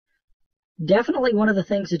Definitely one of the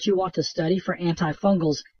things that you want to study for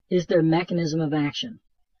antifungals is their mechanism of action.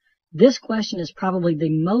 This question is probably the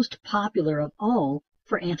most popular of all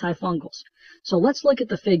for antifungals. So let's look at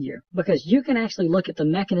the figure, because you can actually look at the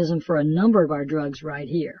mechanism for a number of our drugs right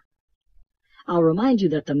here. I'll remind you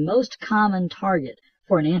that the most common target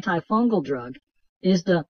for an antifungal drug is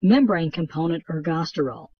the membrane component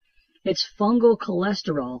ergosterol. It's fungal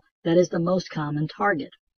cholesterol that is the most common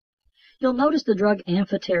target. You'll notice the drug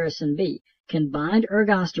amphotericin B can bind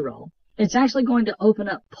ergosterol. It's actually going to open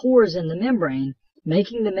up pores in the membrane,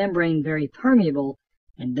 making the membrane very permeable,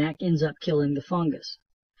 and that ends up killing the fungus.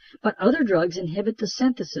 But other drugs inhibit the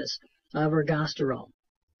synthesis of ergosterol.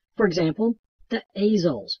 For example, the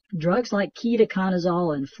azoles, drugs like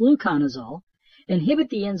ketoconazole and fluconazole, inhibit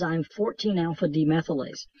the enzyme 14-alpha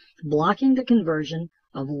demethylase, blocking the conversion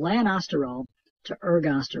of lanosterol to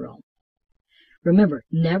ergosterol. Remember,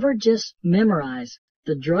 never just memorize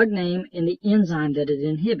the drug name and the enzyme that it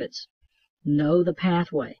inhibits. Know the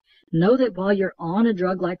pathway. Know that while you're on a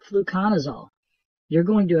drug like fluconazole, you're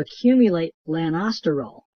going to accumulate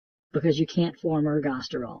lanosterol because you can't form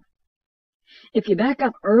ergosterol. If you back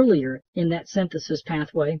up earlier in that synthesis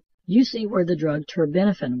pathway, you see where the drug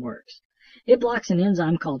terbinafine works. It blocks an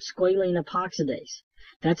enzyme called squalene epoxidase.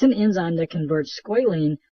 That's an enzyme that converts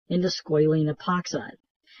squalene into squalene epoxide.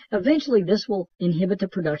 Eventually, this will inhibit the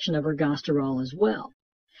production of ergosterol as well.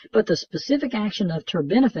 But the specific action of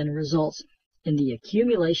terbinafine results in the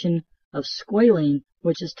accumulation of squalene,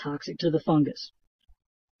 which is toxic to the fungus.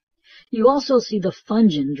 You also see the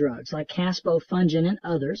fungin drugs like caspofungin and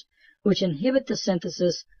others, which inhibit the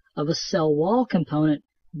synthesis of a cell wall component,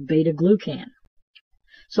 beta-glucan.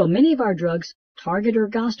 So many of our drugs target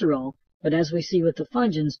ergosterol, but as we see with the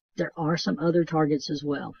fungins, there are some other targets as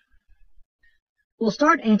well. We'll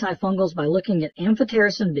start antifungals by looking at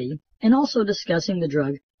amphotericin B and also discussing the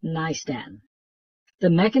drug nystatin.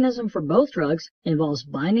 The mechanism for both drugs involves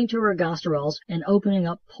binding to ergosterols and opening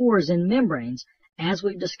up pores in membranes, as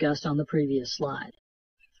we've discussed on the previous slide.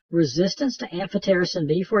 Resistance to amphotericin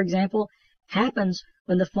B, for example, happens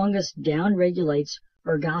when the fungus downregulates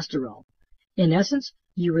ergosterol. In essence,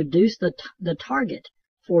 you reduce the target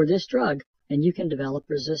for this drug, and you can develop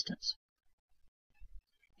resistance.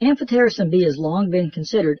 Amphotericin B has long been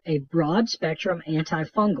considered a broad-spectrum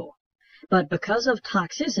antifungal, but because of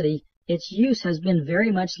toxicity, its use has been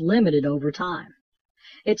very much limited over time.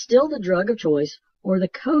 It's still the drug of choice, or the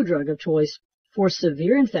co-drug of choice, for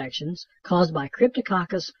severe infections caused by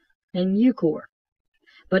Cryptococcus and Mucor.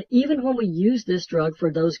 But even when we use this drug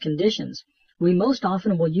for those conditions, we most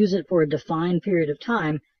often will use it for a defined period of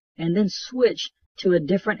time and then switch to a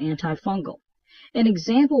different antifungal. An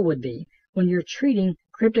example would be when you're treating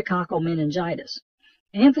cryptococcal meningitis.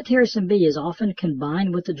 Amphotericin B is often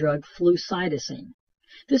combined with the drug flucytosine.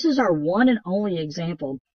 This is our one and only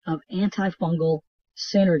example of antifungal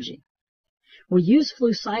synergy. We use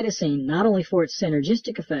flucytosine not only for its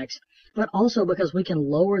synergistic effects, but also because we can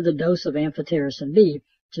lower the dose of amphotericin B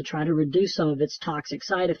to try to reduce some of its toxic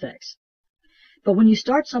side effects. But when you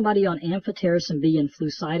start somebody on amphotericin B and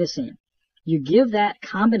flucytosine, you give that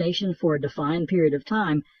combination for a defined period of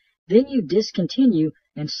time, then you discontinue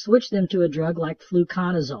and switch them to a drug like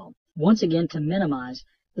fluconazole, once again to minimize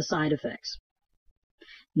the side effects.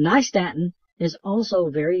 Nystatin is also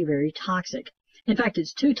very, very toxic. In fact,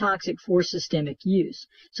 it's too toxic for systemic use,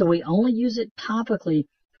 so we only use it topically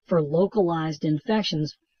for localized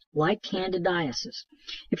infections like candidiasis.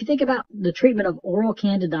 If you think about the treatment of oral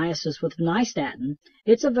candidiasis with nystatin,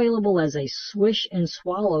 it's available as a swish and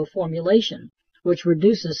swallow formulation, which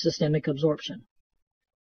reduces systemic absorption.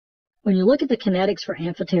 When you look at the kinetics for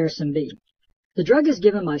amphotericin B, the drug is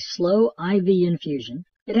given by slow IV infusion.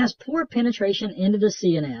 It has poor penetration into the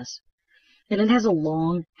CNS, and it has a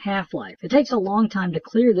long half-life. It takes a long time to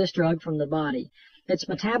clear this drug from the body. It's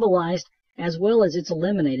metabolized as well as it's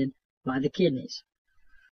eliminated by the kidneys.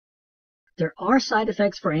 There are side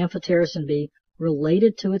effects for amphotericin B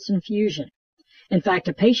related to its infusion. In fact,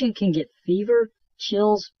 a patient can get fever,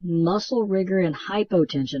 chills, muscle rigor, and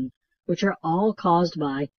hypotension, which are all caused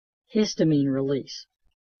by histamine release.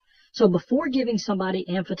 So before giving somebody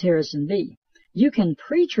amphotericin B, you can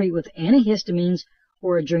pre-treat with antihistamines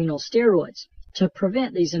or adrenal steroids to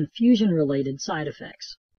prevent these infusion-related side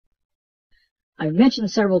effects. I've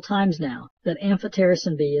mentioned several times now that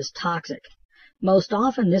amphotericin B is toxic. Most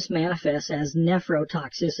often this manifests as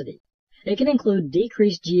nephrotoxicity. It can include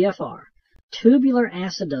decreased GFR, tubular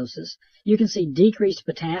acidosis, you can see decreased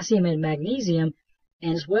potassium and magnesium,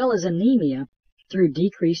 as well as anemia through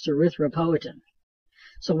decreased erythropoietin.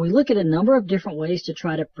 So we look at a number of different ways to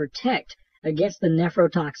try to protect against the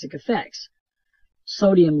nephrotoxic effects.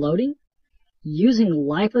 Sodium loading, using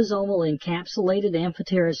liposomal encapsulated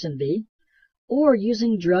amphotericin B, or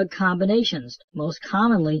using drug combinations, most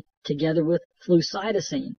commonly together with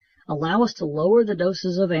flucytosine, allow us to lower the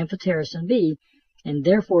doses of amphotericin B and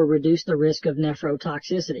therefore reduce the risk of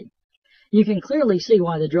nephrotoxicity. You can clearly see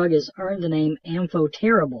why the drug has earned the name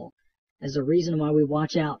amphotericin as a reason why we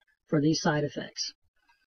watch out for these side effects.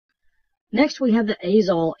 Next, we have the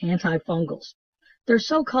azole antifungals. They're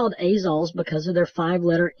so-called azoles because of their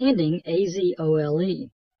 5-letter ending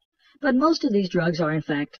azole. But most of these drugs are in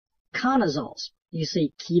fact conazoles. You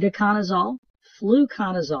see ketoconazole,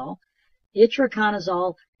 fluconazole,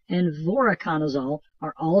 itraconazole, and voriconazole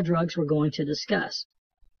are all drugs we're going to discuss.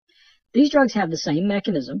 These drugs have the same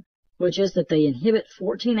mechanism, which is that they inhibit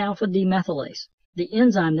 14-alpha demethylase, the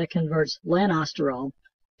enzyme that converts lanosterol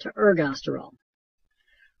to ergosterol.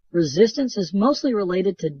 Resistance is mostly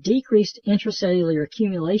related to decreased intracellular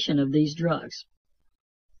accumulation of these drugs.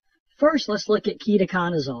 First, let's look at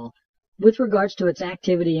ketoconazole with regards to its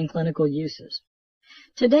activity and clinical uses.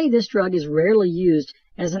 Today, this drug is rarely used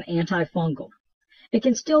as an antifungal. It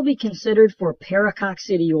can still be considered for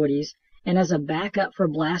paracoccidioides and as a backup for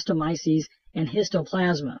blastomyces and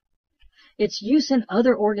histoplasma. Its use in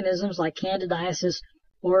other organisms like candidiasis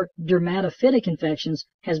or dermatophytic infections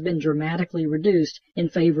has been dramatically reduced in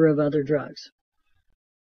favor of other drugs.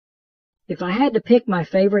 If I had to pick my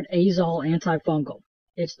favorite azole antifungal,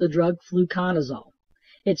 it's the drug fluconazole.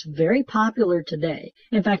 It's very popular today.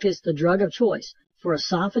 In fact, it's the drug of choice for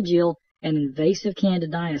esophageal and invasive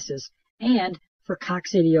candidiasis and for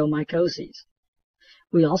coccidiomycosis.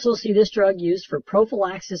 We also see this drug used for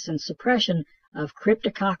prophylaxis and suppression of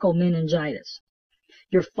cryptococcal meningitis.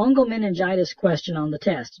 Your fungal meningitis question on the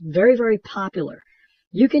test, very, very popular.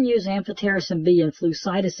 You can use amphotericin B and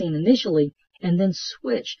flucytosine initially and then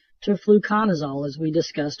switch to fluconazole as we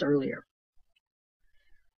discussed earlier.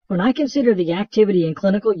 When I consider the activity and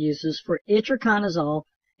clinical uses for itraconazole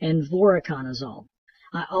and voriconazole,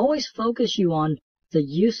 I always focus you on the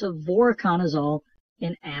use of voriconazole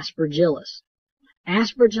in aspergillus.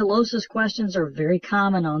 Aspergillosis questions are very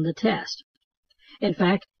common on the test. In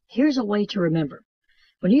fact, here's a way to remember.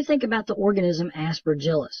 When you think about the organism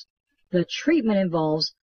aspergillus, the treatment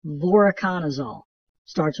involves voriconazole.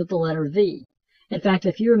 Starts with the letter V. In fact,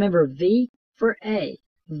 if you remember V for A,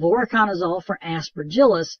 voriconazole for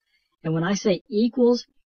aspergillus, and when I say equals,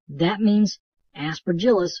 that means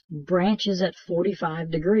aspergillus branches at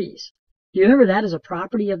 45 degrees. You remember that as a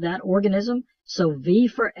property of that organism? So V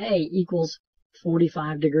for A equals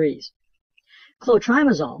 45 degrees.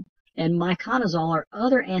 Clotrimazole and miconazole are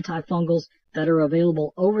other antifungals that are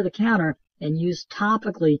available over the counter and used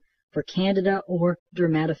topically for candida or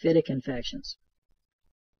dermatophytic infections.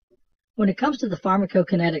 When it comes to the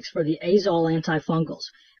pharmacokinetics for the azole antifungals,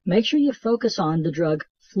 make sure you focus on the drug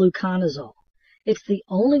fluconazole. It's the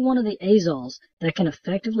only one of the azoles that can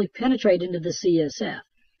effectively penetrate into the CSF,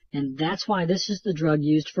 and that's why this is the drug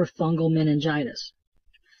used for fungal meningitis.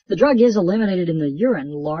 The drug is eliminated in the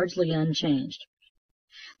urine largely unchanged.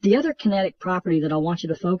 The other kinetic property that I want you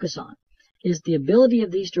to focus on is the ability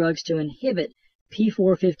of these drugs to inhibit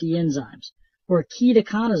P450 enzymes, where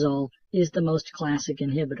ketoconazole is the most classic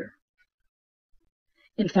inhibitor.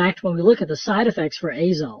 In fact, when we look at the side effects for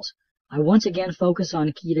azoles, I once again focus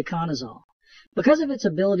on ketoconazole. Because of its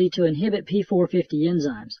ability to inhibit P450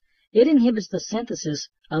 enzymes, it inhibits the synthesis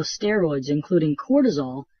of steroids, including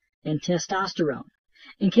cortisol and testosterone.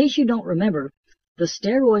 In case you don't remember, the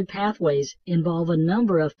steroid pathways involve a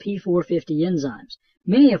number of P450 enzymes,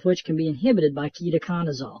 many of which can be inhibited by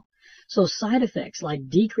ketoconazole. So side effects like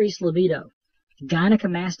decreased libido,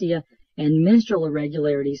 gynecomastia, and menstrual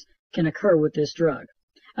irregularities can occur with this drug.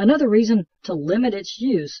 Another reason to limit its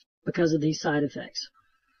use because of these side effects.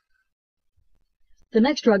 The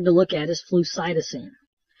next drug to look at is flucytosine.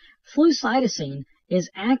 Flucytosine is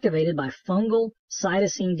activated by fungal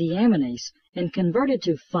cytosine deaminase and converted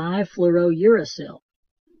to 5-fluorouracil,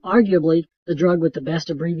 arguably the drug with the best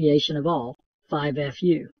abbreviation of all,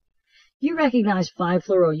 5-FU. You recognize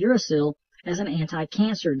 5-fluorouracil as an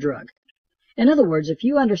anti-cancer drug. In other words, if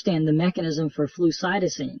you understand the mechanism for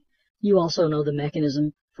flucytosine, you also know the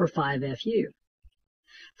mechanism for 5-FU.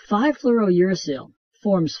 5-fluorouracil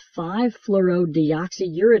forms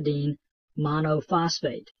 5-fluorodeoxyuridine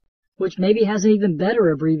monophosphate, which maybe has an even better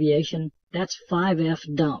abbreviation. That's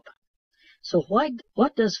 5-F-dump. So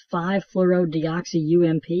what does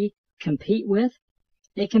 5-fluorodeoxy-UMP compete with?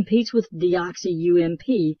 It competes with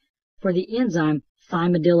deoxy-UMP for the enzyme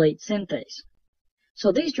thymidylate synthase.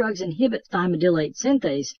 So these drugs inhibit thymidylate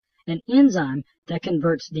synthase, an enzyme that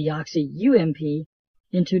converts deoxy-UMP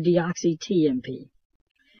into deoxy-TMP.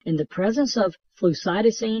 In the presence of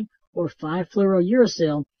flucytosine or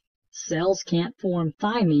 5-fluorouracil, cells can't form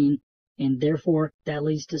thymine, and therefore that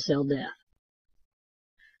leads to cell death.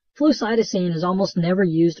 Flucytosine is almost never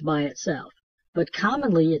used by itself, but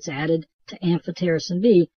commonly it's added to amphotericin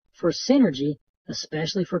B for synergy,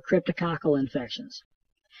 especially for cryptococcal infections.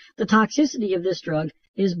 The toxicity of this drug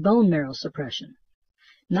is bone marrow suppression.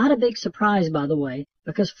 Not a big surprise, by the way,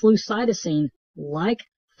 because flucytosine, like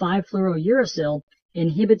 5-fluorouracil,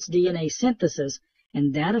 inhibits DNA synthesis,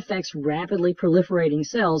 and that affects rapidly proliferating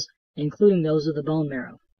cells, including those of the bone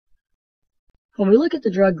marrow. When we look at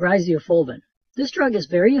the drug griseofulvin, this drug is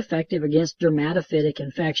very effective against dermatophytic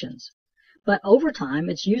infections, but over time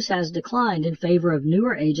its use has declined in favor of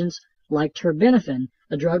newer agents like terbinafine,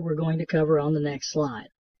 a drug we're going to cover on the next slide.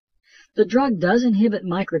 The drug does inhibit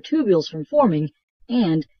microtubules from forming,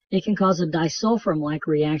 and it can cause a disulfiram-like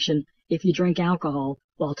reaction if you drink alcohol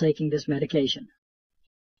while taking this medication.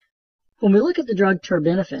 When we look at the drug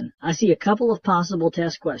terbinafine, I see a couple of possible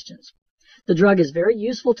test questions. The drug is very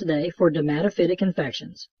useful today for dermatophytic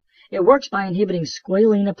infections. It works by inhibiting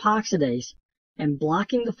squalene epoxidase and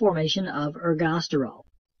blocking the formation of ergosterol.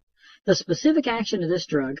 The specific action of this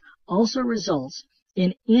drug also results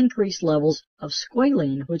in increased levels of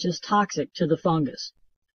squalene, which is toxic to the fungus.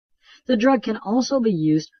 The drug can also be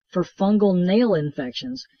used for fungal nail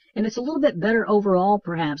infections, and it's a little bit better overall,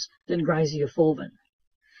 perhaps, than griseofulvin.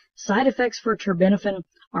 Side effects for terbinafine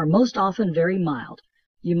are most often very mild.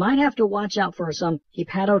 You might have to watch out for some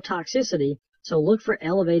hepatotoxicity, so look for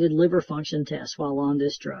elevated liver function tests while on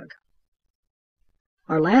this drug.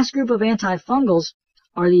 Our last group of antifungals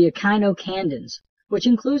are the echinocandins, which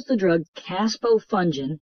includes the drug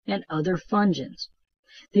caspofungin and other fungins.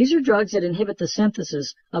 These are drugs that inhibit the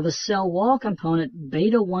synthesis of a cell wall component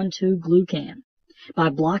beta-1,2-glucan. By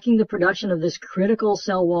blocking the production of this critical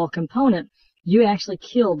cell wall component, you actually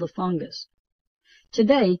kill the fungus.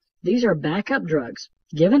 Today, these are backup drugs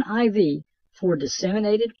given IV for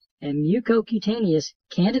disseminated and mucocutaneous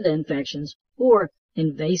candida infections or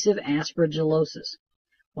invasive aspergillosis.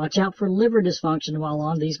 Watch out for liver dysfunction while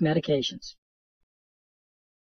on these medications.